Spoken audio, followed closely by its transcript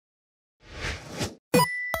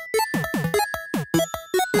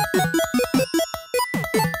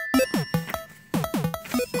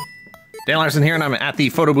Dan Larson here, and I'm at the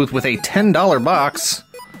photo booth with a $10 box.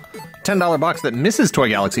 $10 box that Mrs. Toy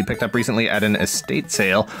Galaxy picked up recently at an estate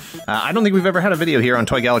sale. I don't think we've ever had a video here on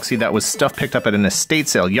Toy Galaxy that was stuff picked up at an estate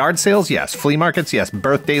sale. Yard sales, yes. Flea markets, yes.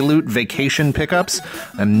 Birthday loot, vacation pickups.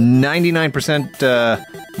 I'm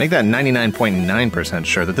 99%, make that 99.9%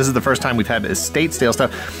 sure that this is the first time we've had estate sale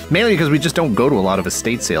stuff. Mainly because we just don't go to a lot of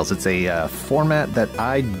estate sales. It's a format that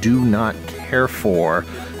I do not care for.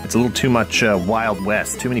 It's a little too much Wild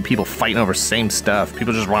West. Too many people fighting over same stuff.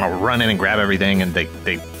 People just want to run in and grab everything, and they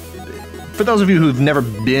for those of you who've never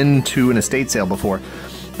been to an estate sale before,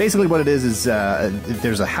 basically what it is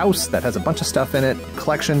there's a house that has a bunch of stuff in it,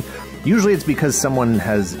 collection. Usually it's because someone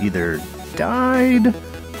has either died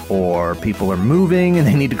or people are moving and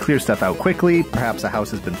they need to clear stuff out quickly. Perhaps a house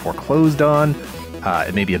has been foreclosed on.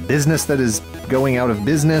 It may be a business that is going out of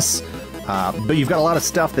business. But you've got a lot of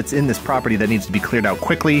stuff that's in this property that needs to be cleared out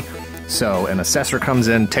quickly. So an assessor comes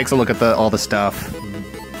in, takes a look at all the stuff,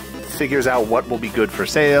 figures out what will be good for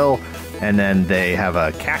sale, and then they have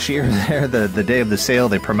a cashier there the day of the sale.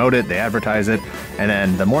 They promote it, they advertise it, and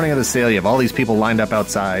then the morning of the sale, you have all these people lined up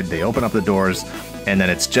outside. They open up the doors, and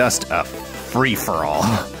then it's just a free-for-all.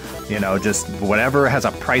 You know, just whatever has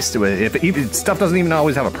a price to it. If stuff doesn't even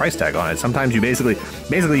always have a price tag on it. Sometimes you basically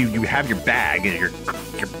you have your bag, your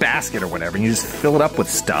basket or whatever, and you just fill it up with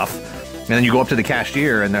stuff. And then you go up to the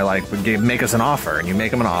cashier and they're like, make us an offer. And you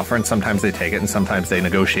make them an offer, and sometimes they take it, and sometimes they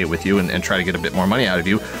negotiate with you and try to get a bit more money out of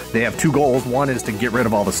you. They have two goals. One is to get rid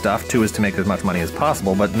of all the stuff. Two is to make as much money as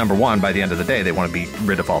possible. But number one, by the end of the day, they want to be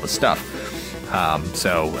rid of all the stuff.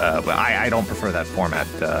 But I don't prefer that format.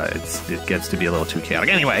 It gets to be a little too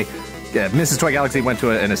chaotic. Anyway, Mrs. Toy Galaxy went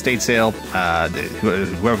to an estate sale.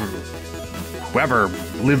 Whoever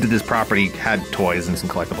lived at this property had toys and some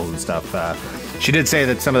collectibles and stuff. She did say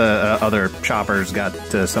that some of the other shoppers got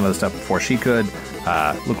some of the stuff before she could.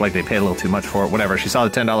 Looked like they paid a little too much for it. Whatever. She saw the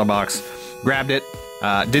 $10 box, grabbed it,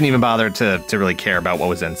 didn't even bother to really care about what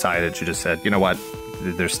was inside it. She just said, you know what?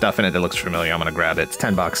 There's stuff in it that looks familiar. I'm going to grab it. It's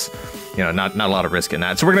 $10. You know, not a lot of risk in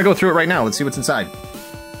that. So we're going to go through it right now. Let's see what's inside.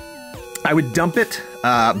 I would dump it,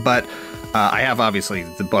 but I have obviously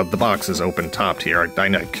the box is open topped here.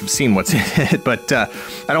 I've seen what's in it, but I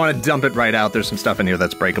don't want to dump it right out. There's some stuff in here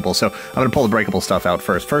that's breakable, so I'm going to pull the breakable stuff out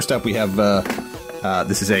first. First up, we have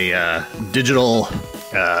this is a digital.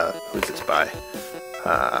 Who's this by?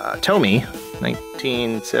 Tomy,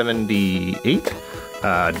 1978.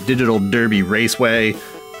 Digital Derby Raceway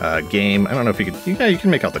game. I don't know if you could. Yeah, you can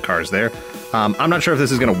make out the cars there. I'm not sure if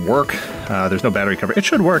this is going to work. There's no battery cover. It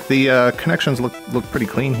should work. The connections look pretty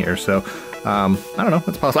clean here. So I don't know.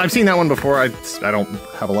 It's possible. I've seen that one before. I don't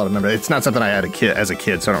have a lot of memory. It's not something I had as a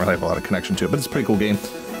kid, so I don't really have a lot of connection to it. But it's a pretty cool game.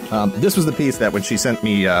 This was the piece that when she sent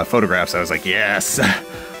me photographs, I was like, yes,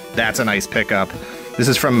 that's a nice pickup. This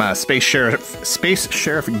is from Space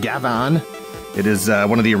Sheriff Gavin. It is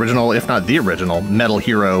one of the original, if not the original, Metal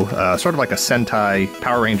Hero, sort of like a Sentai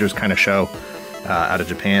Power Rangers kind of show out of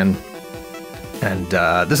Japan. And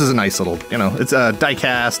this is a nice little, you know, it's die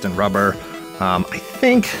cast and rubber. I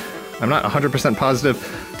think, I'm not 100% positive,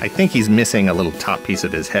 I think he's missing a little top piece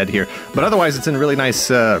of his head here. But otherwise, it's in really nice,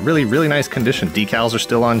 really nice condition. Decals are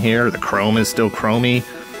still on here. The chrome is still chromy.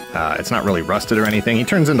 It's not really rusted or anything. He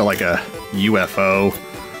turns into like a UFO.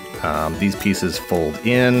 These pieces fold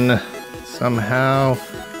in somehow.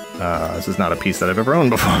 This is not a piece that I've ever owned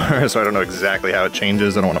before, so I don't know exactly how it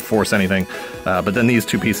changes. I don't want to force anything. But then these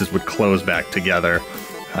two pieces would close back together.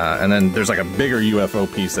 And then there's like a bigger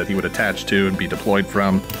UFO piece that he would attach to and be deployed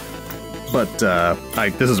from. But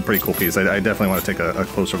this is a pretty cool piece. I definitely want to take a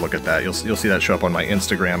closer look at that. You'll see that show up on my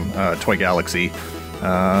Instagram, Toy Galaxy,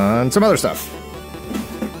 and some other stuff.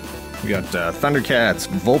 We got Thundercats,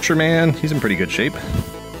 Vulture Man. He's in pretty good shape.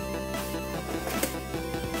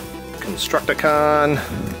 Constructicon,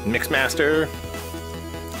 Mixmaster.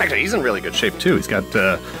 Actually, he's in really good shape too. He's got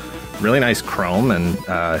really nice chrome, and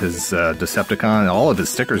his Decepticon, all of his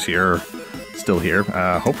stickers here are still here.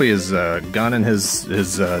 Hopefully his gun and his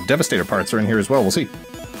Devastator parts are in here as well. We'll see.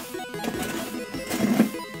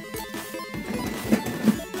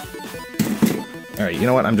 Alright, you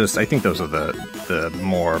know what? I think those are the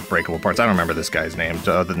more breakable parts. I don't remember this guy's name,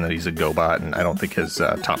 other than that he's a Gobot, and I don't think his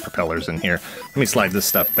top propeller's in here. Let me slide this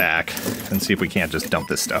stuff back and see if we can't just dump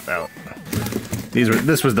this stuff out.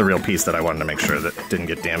 This was the real piece that I wanted to make sure that didn't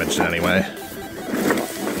get damaged in any way.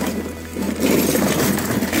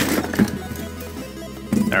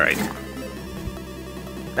 Alright.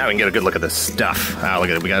 Now we can get a good look at this stuff. Look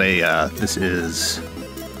at it. We got a, this is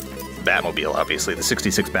Batmobile, obviously. The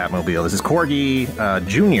 66 Batmobile. This is Corgi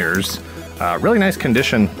Junior's. Really nice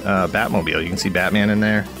condition Batmobile. You can see Batman in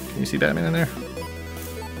there. Can you see Batman in there?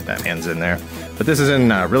 Batman's in there. But this is in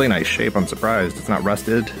really nice shape. I'm surprised it's not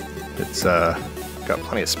rusted. It's got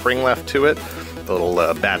plenty of spring left to it. The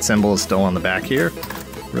little bat symbol is still on the back here.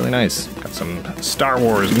 Really nice. Got some Star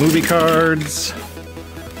Wars movie cards.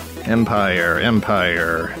 Empire,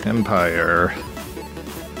 Empire, Empire,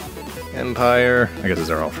 Empire. I guess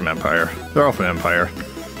these are all from Empire. They're all from Empire.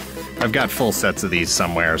 I've got full sets of these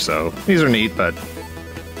somewhere, so these are neat, but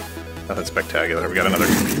nothing spectacular. We got another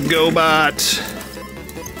Gobot.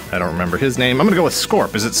 I don't remember his name. I'm gonna go with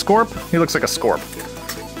Scorp. Is it Scorp? He looks like a Scorp.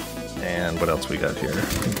 And what else we got here?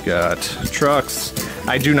 We've got trucks.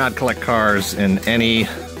 I do not collect cars in any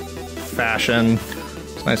fashion.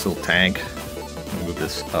 It's a nice little tank. Move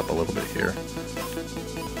this up a little bit here.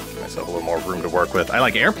 Give myself a little more room to work with. I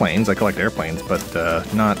like airplanes. I collect airplanes, but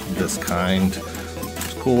not this kind.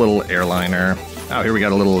 It's a cool little airliner. Oh, here we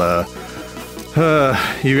got a little.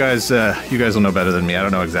 You guys will know better than me. I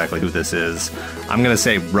don't know exactly who this is. I'm gonna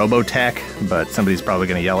say Robotech, but somebody's probably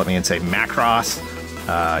gonna yell at me and say Macross.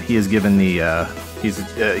 He is given the. He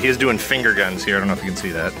is doing finger guns here. I don't know if you can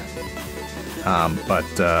see that.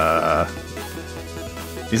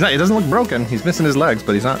 He's not. He doesn't look broken. He's missing his legs,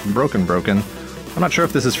 but he's not broken. I'm not sure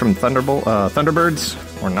if this is from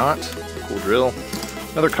Thunderbirds or not. Cool drill.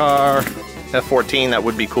 Another car. F-14. That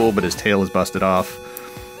would be cool, but his tail is busted off.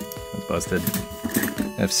 It's busted.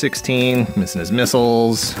 F-16. Missing his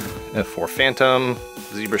missiles. F-4 Phantom.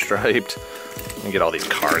 Zebra striped. Let me get all these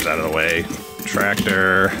cars out of the way.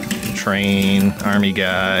 Tractor. Train. Army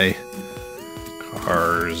guy.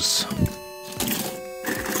 Cars.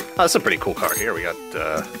 Oh, that's a pretty cool car here. We got,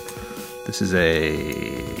 this is a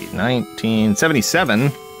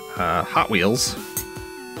 1977 Hot Wheels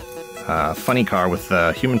funny car with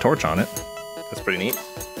Human Torch on it. That's pretty neat.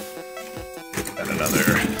 Got another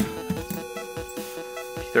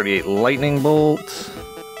P-38 Lightning Bolt.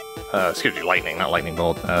 Excuse me, Lightning, not Lightning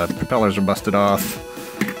Bolt. Propellers are busted off.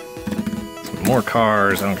 Some more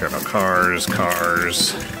cars. I don't care about cars.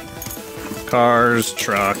 Cars,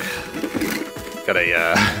 truck. Got a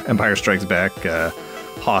Empire Strikes Back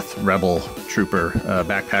Hoth Rebel Trooper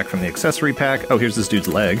backpack from the accessory pack. Oh, here's this dude's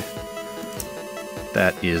leg.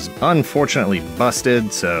 That is unfortunately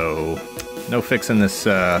busted, so no fixing this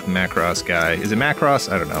Macross guy. Is it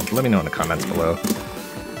Macross? I don't know. Let me know in the comments below.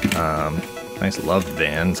 Nice loved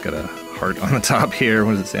van. It's got a heart on the top here.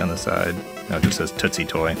 What does it say on the side? No, it just says Tootsie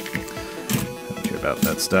Toy. Don't care about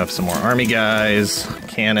that stuff. Some more army guys.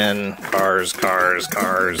 Cannon. Cars.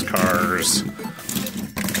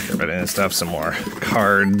 About any stuff, some more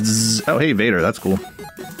cards. Oh, hey, Vader, that's cool.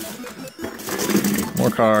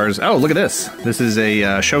 More cars. Oh, look at this. This is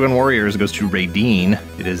a Shogun Warriors. It goes to Raideen.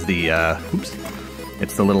 It is the,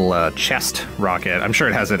 it's the little chest rocket. I'm sure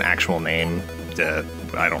it has an actual name.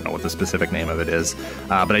 I don't know what the specific name of it is.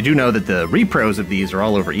 But I do know that the repros of these are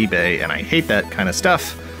all over eBay, and I hate that kind of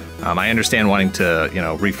stuff. I understand wanting to,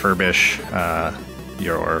 refurbish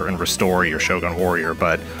and restore your Shogun Warrior,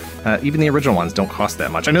 but even the original ones don't cost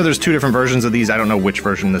that much. I know there's two different versions of these. I don't know which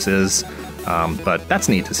version this is, but that's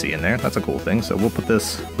neat to see in there. That's a cool thing. So we'll put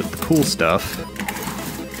this with the cool stuff.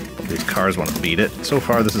 These cars want to beat it. So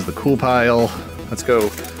far, this is the cool pile. Let's go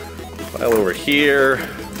pile over here.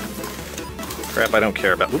 Crap, I don't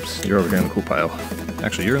care about. Oops, you're over here in the cool pile.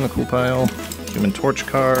 Actually, you're in the cool pile. Human Torch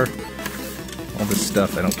car. All this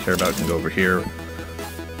stuff I don't care about can go over here.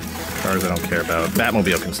 Cars I don't care about.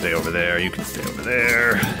 Batmobile can stay over there. You can stay over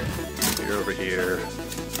there. You're over here.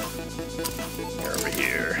 You're over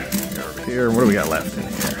here. You're over here. What do we got left in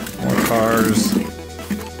here? More cars.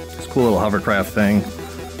 This cool little hovercraft thing.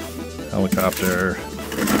 Helicopter.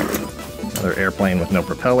 Another airplane with no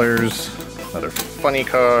propellers. Another funny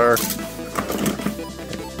car.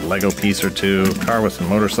 Lego piece or two. Car with some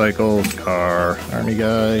motorcycles. Car. Army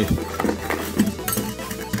guy.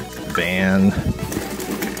 Van.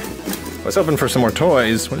 I was hoping for some more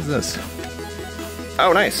toys. What is this?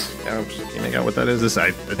 Oh, nice. Yeah, can you make out what that is? This,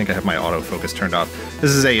 I think I have my autofocus turned off.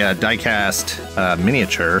 This is a die-cast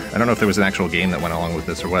miniature. I don't know if there was an actual game that went along with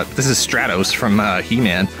this or what. This is Stratos from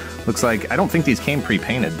He-Man. Looks like, I don't think these came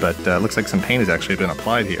pre-painted, but looks like some paint has actually been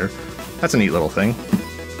applied here. That's a neat little thing.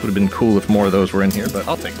 Would have been cool if more of those were in here, but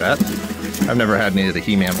I'll take that. I've never had any of the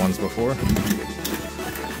He-Man ones before.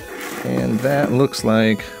 And that looks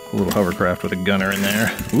like a little hovercraft with a gunner in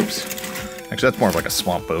there. Oops. Actually, that's more of like a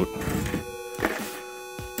swamp boat.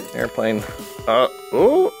 Airplane.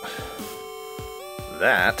 Oh!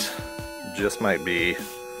 That just might be, I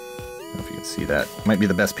don't know if you can see that, might be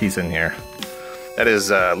the best piece in here. That is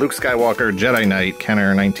Luke Skywalker, Jedi Knight,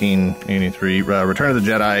 Kenner 1983, Return of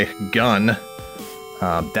the Jedi gun.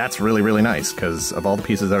 That's really, really nice, because of all the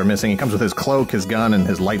pieces that are missing, he comes with his cloak, his gun, and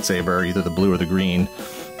his lightsaber, either the blue or the green.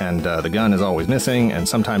 and the gun is always missing, and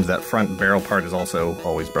sometimes that front barrel part is also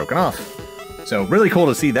always broken off. So really cool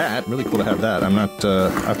to see that. Really cool to have that. I'm not. I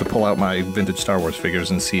have to pull out my vintage Star Wars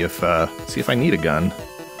figures and see if I need a gun.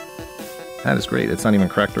 That is great. It's not even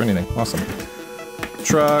cracked or anything. Awesome.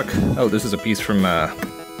 Truck. Oh, this is a piece from. I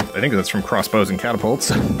think that's from Crossbows and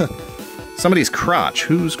Catapults. Somebody's crotch.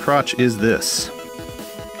 Whose crotch is this?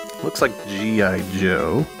 Looks like G.I.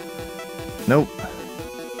 Joe. Nope.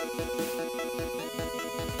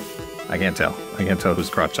 I can't tell. I can't tell whose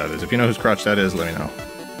crotch that is. If you know whose crotch that is, let me know.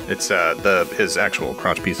 It's his actual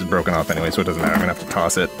crotch piece is broken off anyway, so it doesn't matter. I'm gonna have to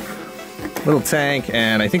toss it. Little tank,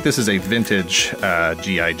 and I think this is a vintage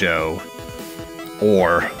G.I. Joe,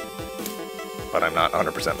 but I'm not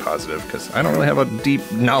 100% positive because I don't really have a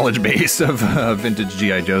deep knowledge base of vintage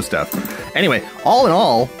G.I. Joe stuff. Anyway, all in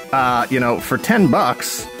all, you know, for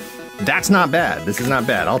 $10, that's not bad. This is not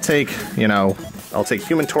bad. I'll take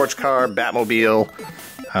Human Torch car, Batmobile,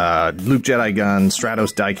 Luke Jedi gun,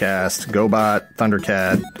 Stratos diecast, Gobot,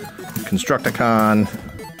 Thundercat, Constructicon,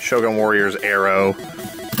 Shogun Warriors arrow,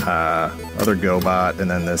 other Gobot, and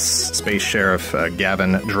then this Space Sheriff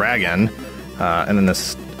Gavin Dragon, and then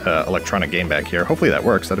this electronic game back here. Hopefully that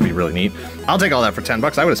works. That'd be really neat. I'll take all that for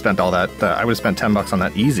 $10. I would have spent all that. I would have spent $10 on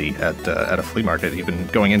that easy at a flea market, even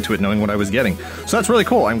going into it knowing what I was getting. So that's really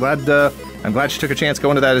cool. I'm glad she took a chance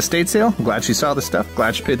going to that estate sale. I'm glad she saw the stuff.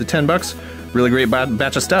 Glad she paid the $10. Really great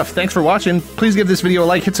batch of stuff. Thanks for watching. Please give this video a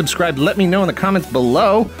like, hit subscribe, let me know in the comments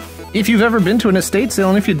below if you've ever been to an estate sale,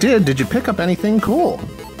 and if you did you pick up anything cool?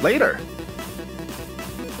 Later.